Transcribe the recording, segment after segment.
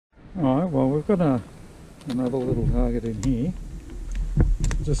Alright, well we've got another little target in here.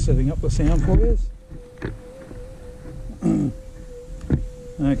 Just setting up the sound for you.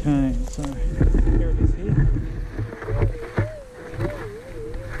 Okay, so here it is here.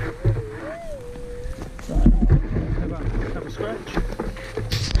 So, have a scratch.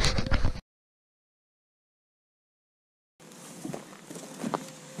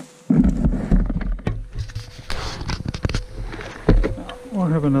 I'll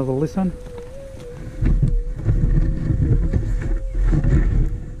have another listen.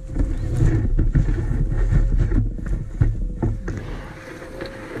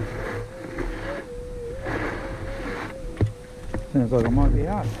 Sounds like I might be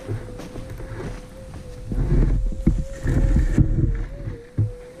out.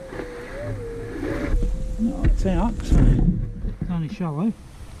 No, it's out, so it's only shallow.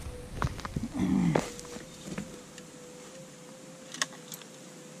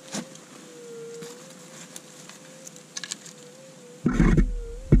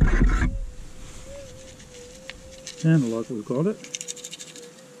 Sounded like we've got it.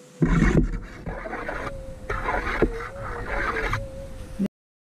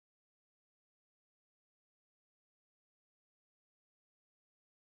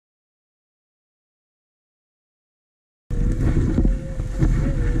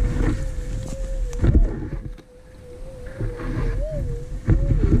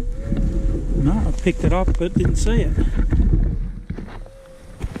 No, I picked it up but didn't see it.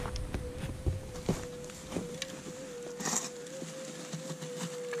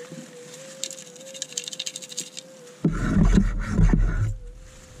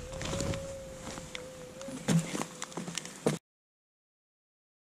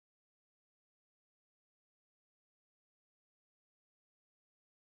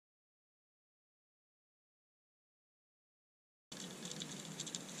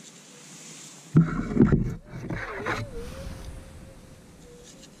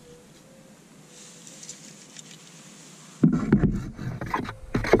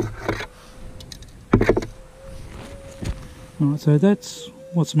 Alright, so that's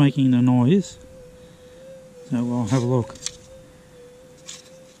what's making the noise. So we'll have a look.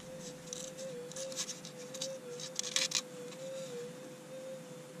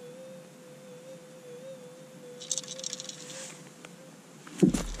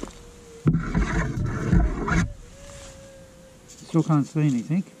 Still can't see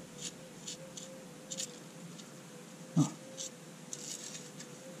anything. Oh.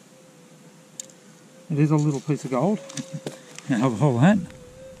 It is a little piece of gold. Out of all that,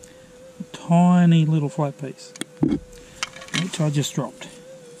 a tiny little flat piece, which I just dropped.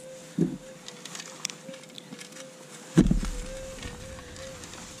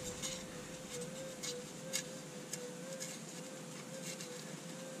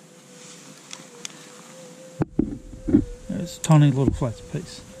 There's a tiny little flat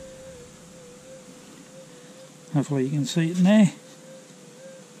piece. Hopefully you can see it in there.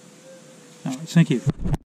 Alright, thank you.